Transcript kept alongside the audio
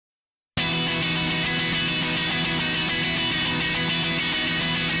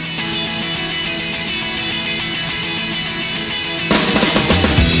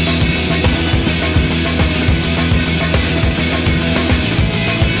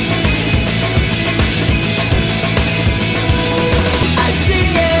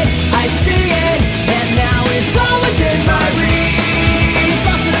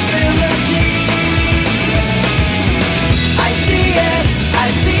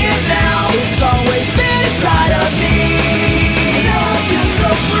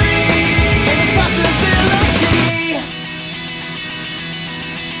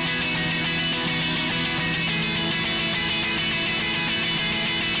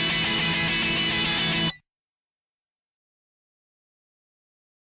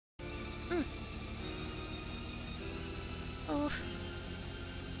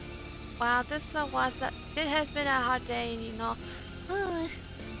Wow, this has been a hard day, you know.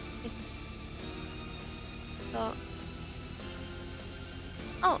 So,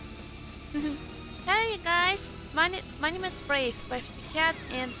 oh, hey guys, my name is Brave the Cat,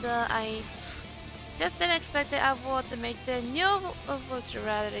 and I just didn't expect that I would make the new Vulture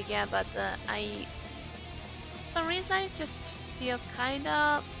Rabbit again, but for some reason I just feel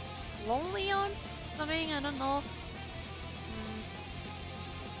kinda lonely or something. I don't know.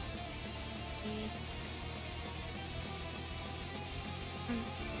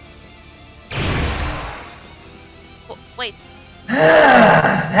 Wait.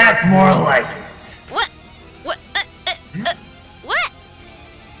 That's more like it. What? What? What?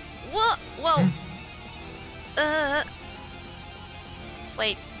 Whoa! Whoa!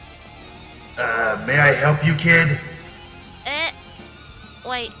 Wait. May I help you, kid?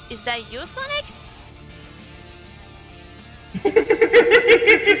 Wait, is that you, Sonic?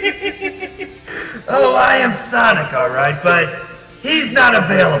 Oh, I am Sonic, alright, but he's not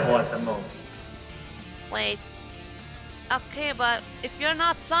available at the moment. Wait. Okay, but if you're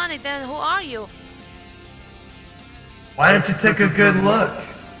not Sonic, then who are you? Why don't you take a good look?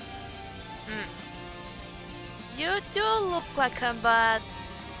 You do look like him, but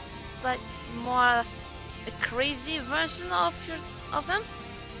like more a crazy version of him.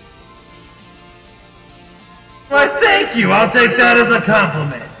 Why, thank you. I'll take that as a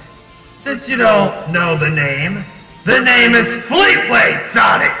compliment. Since you don't know the name is Fleetway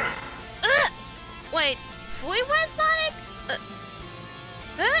Sonic. Wait, Fleetway Sonic?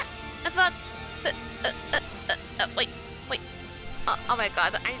 I thought. Wait. Oh my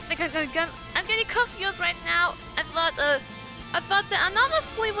God! I think I'm getting confused right now. I thought that another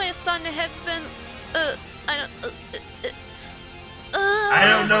Fleetway Sonic has been. I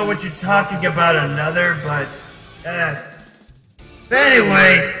don't know what you're talking about, another, but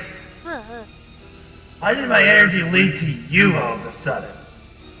anyway, why did my energy lead to you all of a sudden?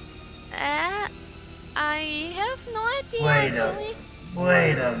 I have no idea.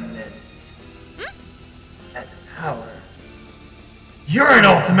 Wait a minute. That power. You're an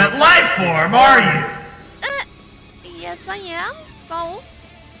ultimate life form, are you? Yes, I am. So.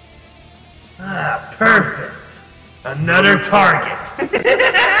 Ah, perfect. Another target.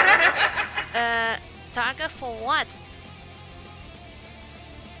 Target for what?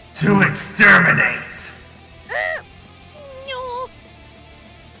 To exterminate. No.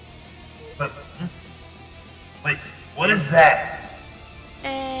 But, wait, what is that?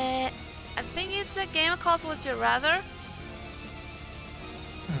 I think it's a game called Would You Rather.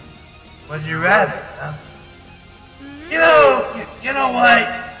 Would you rather, huh? You know what?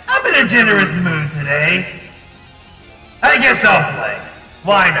 I'm in a generous mood today. I guess I'll play.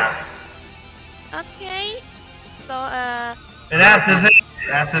 Why not? Okay. So, And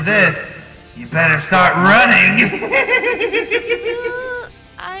after this, you better start running.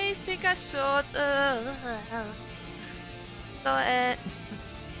 I think I should.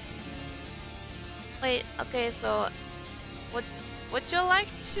 Wait. Okay. So, would you like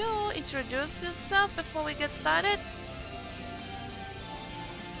to introduce yourself before we get started?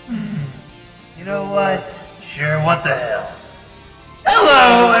 You know what? Sure, what the hell.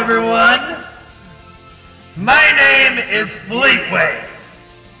 Hello, everyone! My name is Fleetway.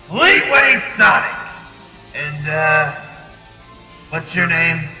 Fleetway Sonic. And, what's your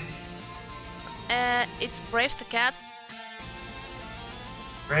name? It's Brave the Cat.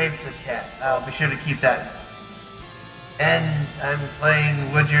 Brave the Cat. I'll be sure to keep that in mind. And I'm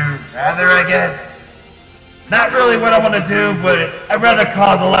playing Would You Rather, I guess? Not really what I want to do, but I'd rather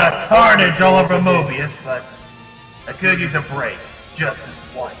cause a lot of carnage all over Mobius, but I could use a break, just this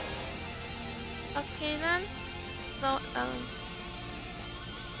once. Okay then.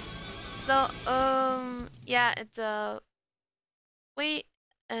 Yeah,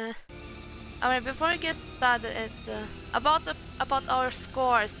 alright, before we get started, about our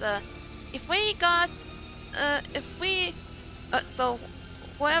scores, so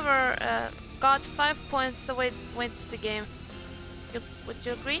whoever got 5 points wins the game. Would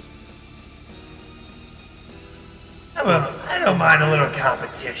you agree? Well, I don't mind a little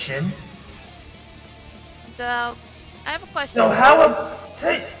competition. I have a question. So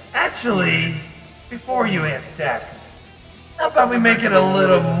actually, before you ask me, how about we make it a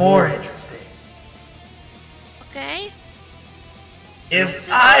little more interesting? Okay. If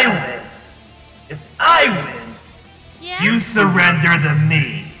I win, yeah? You surrender to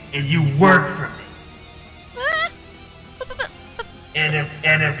me, and you work for me.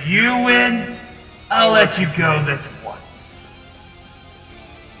 And if you win, I'll let you go this once.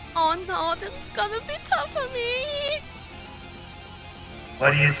 Oh no, this is gonna be tough for me.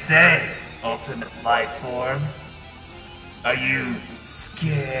 What do you say, ultimate life form? Are you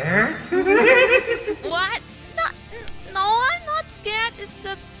scared? What? No, I'm not scared. It's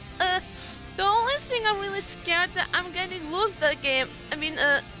just, the only thing I'm really scared that I'm gonna lose the game. I mean,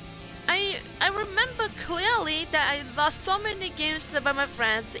 I remember clearly that I lost so many games by my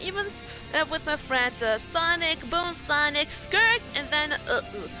friends, even with my friend Sonic, Boom Sonic, Skirt, and then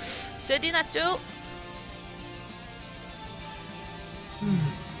so I did not do.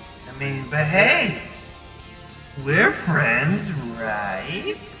 I mean, but hey, we're friends,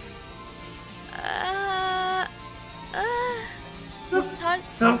 right?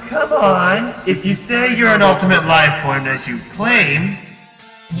 So come on, if you say you're an ultimate life form as you claim,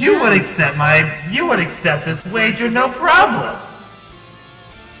 you would accept this wager, no problem.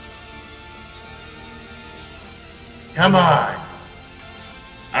 Come on.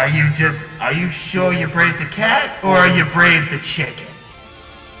 Are you sure you brave the cat, or are you brave the chicken?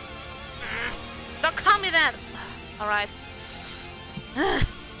 Don't call me that. All right.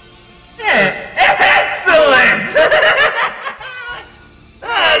 Excellent!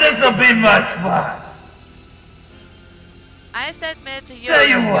 This'll be much fun. I have to admit, Tell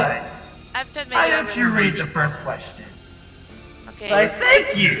you what. I have to admit, Why don't you read the first question? Okay. Why,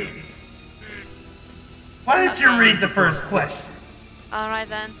 thank you. Why don't you read the first question? All right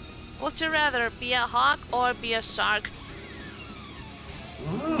then. Would you rather be a hawk or be a shark?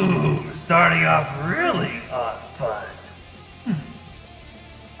 Ooh, starting off really fun.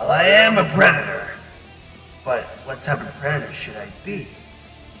 Well, I am a predator, but what type of predator should I be?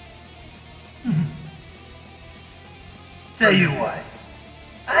 Tell you what,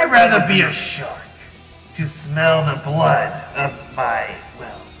 I'd rather be a shark to smell the blood of my,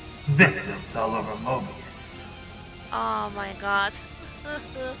 well, victims all over Mobius. Oh my god.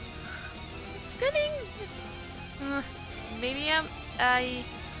 It's getting... maybe I...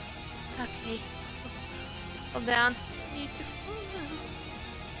 Okay. Hold down. Need to...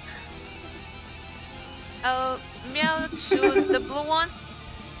 maybe I'll choose the blue one.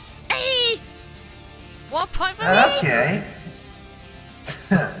 Hey! 1 point for me! Okay.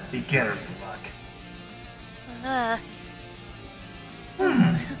 Beginner's luck.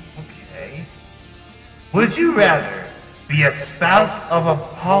 Okay. Would you rather be a spouse of a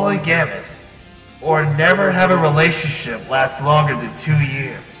polygamist or never have a relationship last longer than 2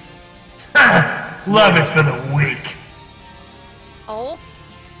 years? Love is for the weak. Oh?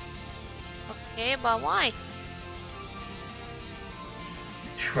 Okay, but why?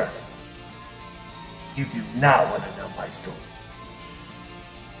 Trust me. You do not want to know my story.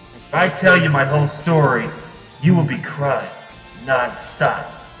 If I tell you my whole story, you will be crying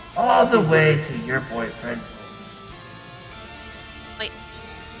non-stop all the way to your boyfriend.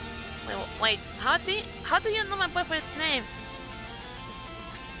 Wait. How do you know my boyfriend's name?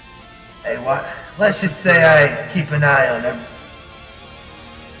 Hey, what? Let's just say I keep an eye on everything.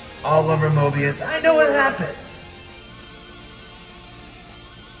 All over Mobius, I know what happens.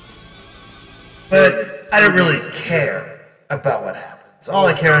 But I don't really care about what happens. All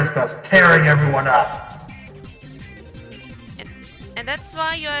I care is about tearing everyone up. And that's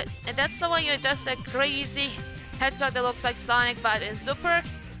why you're just a crazy hedgehog that looks like Sonic but in Super,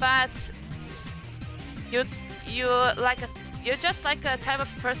 but you're just like a type of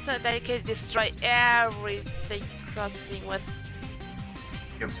person that can destroy everything crossing with.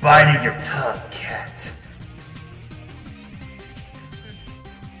 You're biting your tongue, cat.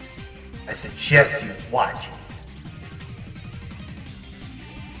 I suggest you watch it.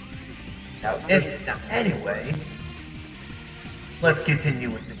 Now anyway, let's continue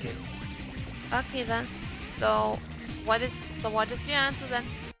with the game. Okay then. So what is your answer then?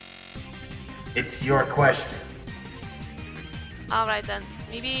 It's your question. Alright then.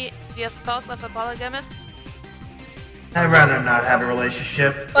 Maybe be a spouse of a polygamist? I'd rather not have a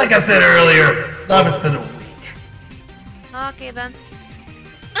relationship. Like I said earlier, love is for the weak. Okay then.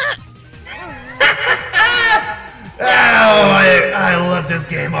 Oh, I love this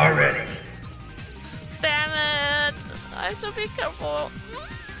game already. Damn it! I should be careful.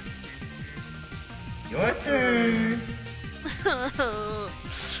 Your turn.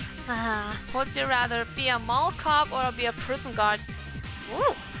 Would you rather be a mall cop or be a prison guard?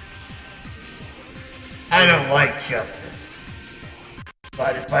 Ooh. I don't like justice.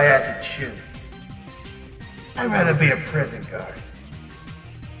 But if I had to choose, I'd rather be a prison guard.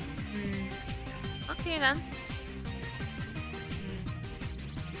 Okay then.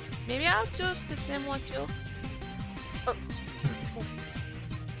 Maybe I'll choose the same one too.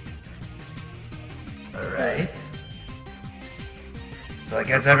 Alright. So I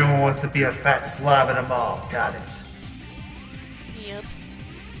guess everyone wants to be a fat slob in a mall. Got it. Yep.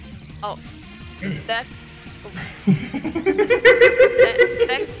 Oh, Eh. that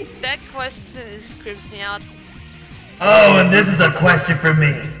that question creeps me out. Oh, and this is a question for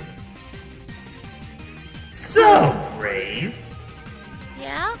me. So, Brave.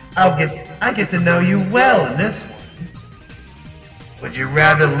 Yeah? I get to know you well in this one. Would you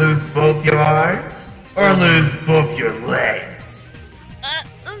rather lose both your arms or lose both your legs?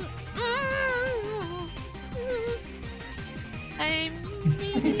 I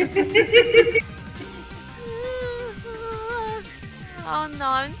oh no,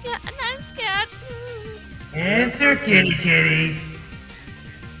 I'm scared. Answer, kitty kitty.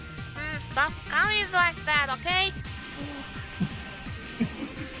 Stop coming like that, okay?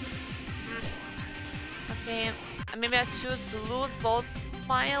 Okay, maybe I choose to lose both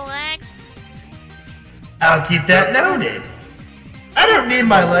my legs. I'll keep that noted. I don't need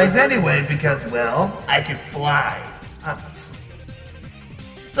my legs anyway because, well, I can fly, obviously.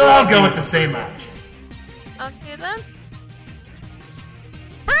 So I'll go with the same option. Okay then.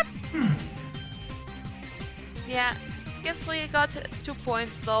 Yeah, guess we got 2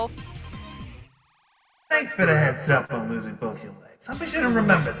 points though. Thanks for the heads up on losing both your legs. I should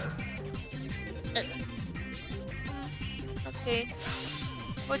remember them. Okay.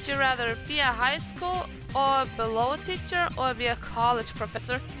 Would you rather be a high school or below teacher or be a college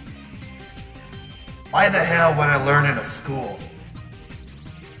professor? Why the hell would I learn in a school?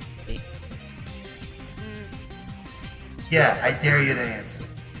 Yeah, I dare you to answer.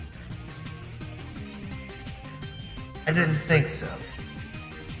 I didn't think so.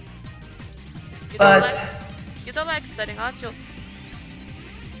 You don't like studying, aren't you?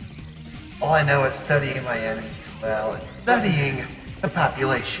 All I know is studying my enemies well and studying the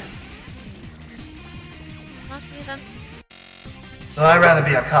population. Okay then. So I'd rather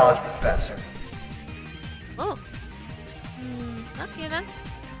be a college professor. Oh. Okay then.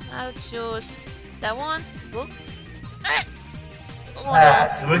 I'll choose that one. Oh. Ah,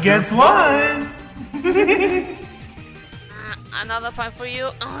 2 against 1! Another point for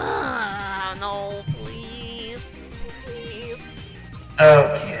you. No, please. Please.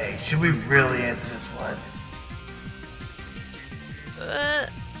 Okay, should we really answer this one?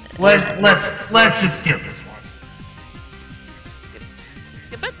 Let's just skip this one.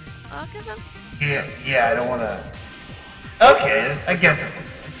 Skip it? Okay then. Yeah, I don't wanna... Okay, I guess it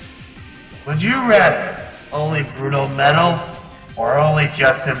works. Would you rather only brutal metal or only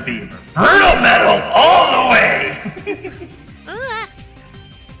Justin Bieber? Brutal metal all the way!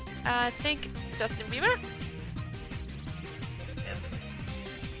 I think Justin Bieber.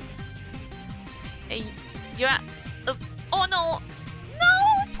 Hey, you're at... oh no! No,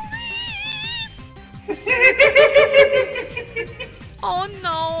 please! Oh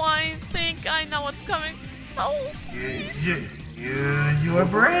no, I think I know what's coming. No, please. Use your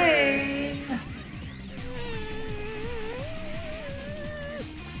brain.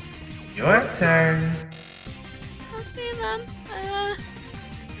 Your turn. Okay then.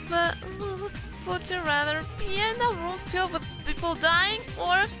 But would you rather be in a room filled with people dying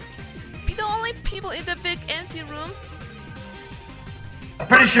or be the only people in the big empty room? I'm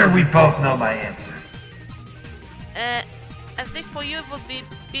pretty sure we both know my answer. I think for you it would be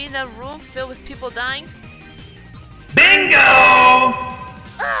in a room filled with people dying. Bingo!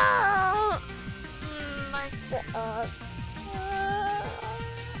 Oh my god.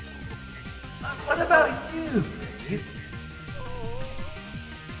 What about you, Brave?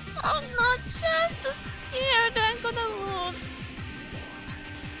 I'm not sure, I'm just scared that I'm gonna lose.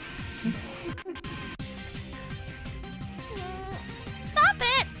 Stop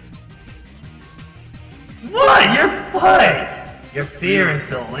it! What? Your fear is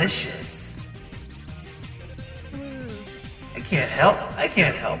delicious. I can't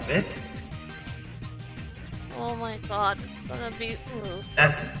help it. Oh my god, it's gonna be...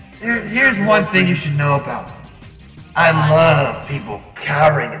 Here's one thing you should know about me. I love people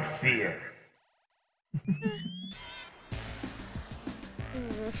cowering in fear.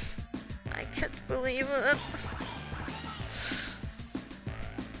 I can't believe it.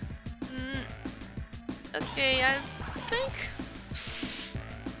 Okay, I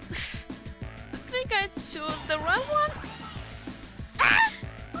think I choose the right one.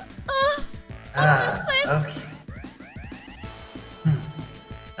 Okay.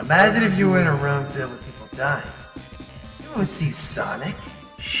 Imagine if you were in a room filled with people dying. You would see Sonic,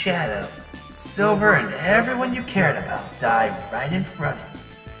 Shadow, Silver, and everyone you cared about die right in front of you.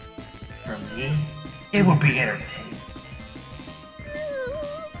 For me, it would be entertaining.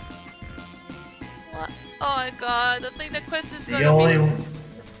 What? Oh my god, I think the question is The gonna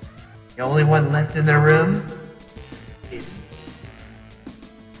only one left in the room is me.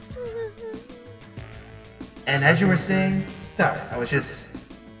 And as you were saying, sorry, I was just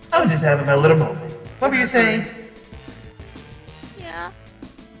having my little moment. What were you saying? Yeah.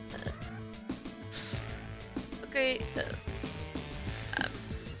 Okay.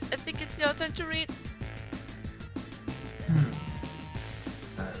 I think it's your turn to read.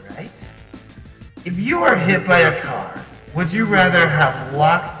 Alright. If you were hit by a car, would you rather have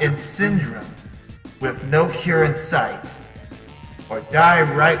lock-in syndrome with no cure in sight, or die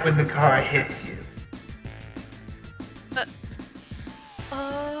right when the car hits you?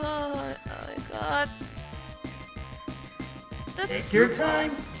 Oh my god. Take your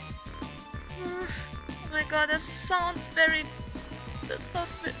time. Oh my god, that sounds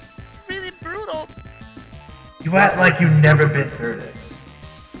really brutal. You act like you've never been through this.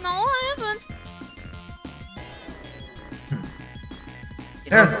 No, I haven't.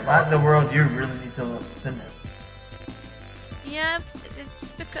 There's a lot in the world you really need to know. Yeah,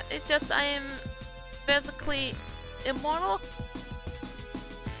 it's just I am basically immortal.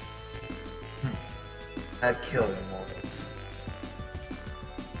 I've killed immortals.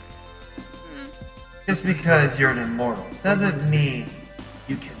 Just because you're an immortal doesn't mean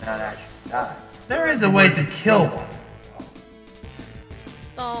you cannot actually die. There is a way to kill one.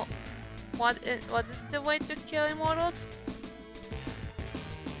 So, what is the way to kill immortals?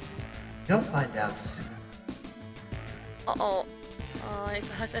 You'll find out soon. Uh-oh. Oh my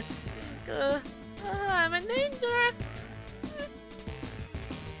god, I think I'm in danger.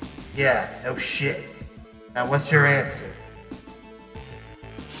 Yeah, no shit. Now what's your answer?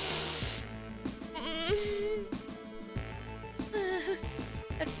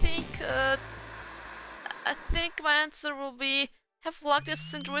 I think my answer will be have locked this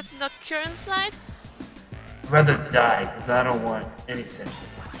syndrome with no cure inside. I'd rather die, because I don't want any sympathy.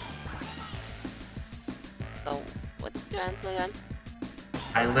 So, what's your answer then?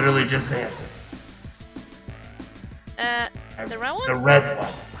 I literally just answered. The red one? The red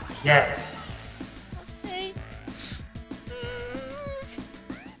one. Yes. Okay.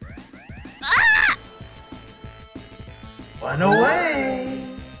 Ah! One away.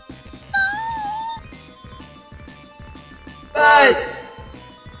 But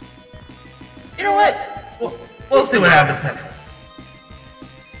you know what? We'll see what happens next time.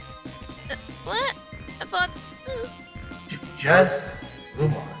 What? I thought. Just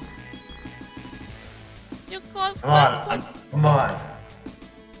move on. You got Come on. Come on.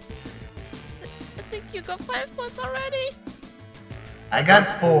 I think you got 5 points already. I got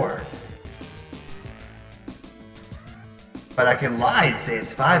 4. But I can lie and say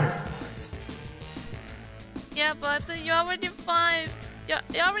it's 5 if you want. Yeah, but you already 5. You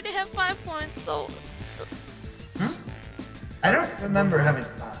already have 5 points, so. I don't remember having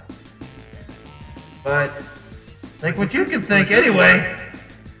 5. But think what you can think anyway.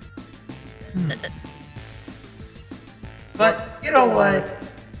 But you know what?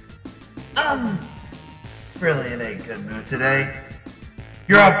 I'm really in a good mood today.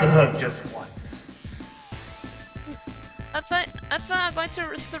 You're off the hook just once. I thought I'm going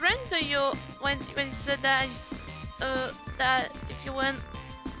to surrender you when you said that if you win.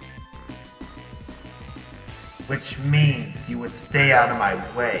 Which means you would stay out of my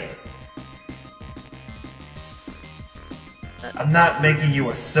way. I'm not making you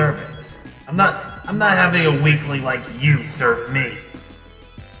a servant. I'm not having a weakling like you serve me.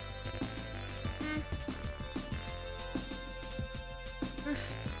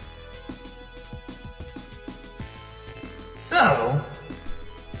 So,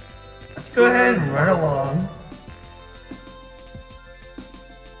 let's go ahead and run along.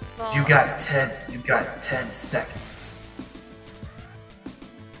 Oh. You got 10 seconds.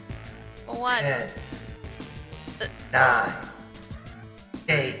 For what? 10, 9,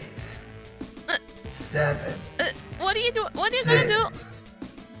 8, 7. What are you doing? What are you gonna do?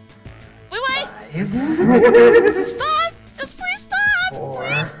 Wait! 5. Stop! Just please stop!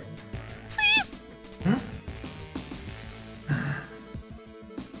 4. Please!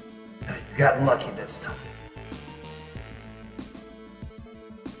 You got lucky this time.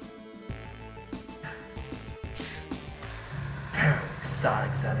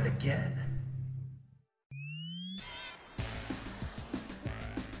 Sonic's at it again.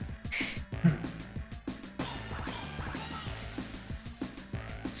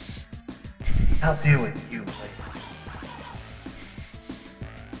 I'll deal with you later.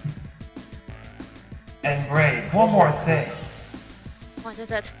 And Brave, one more thing. What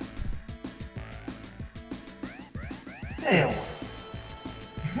is it? Stay away.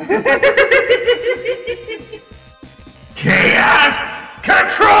 Chaos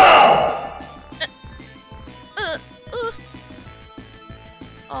Control!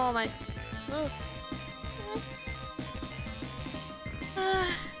 Oh my.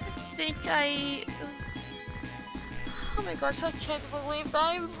 think I... Oh my gosh, I can't believe that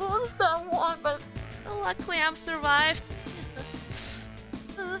I lost that one, but luckily I'm survived.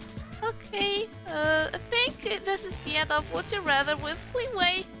 Okay, I think this is the end of Would You Rather with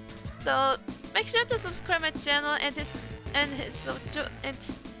Fleetway. So make sure to subscribe my channel and his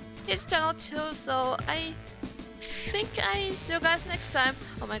channel too. So I think I see you guys next time.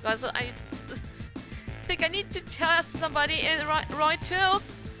 Oh my god, so I think I need to tell somebody in Roy too.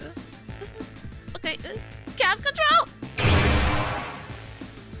 Okay, cast control!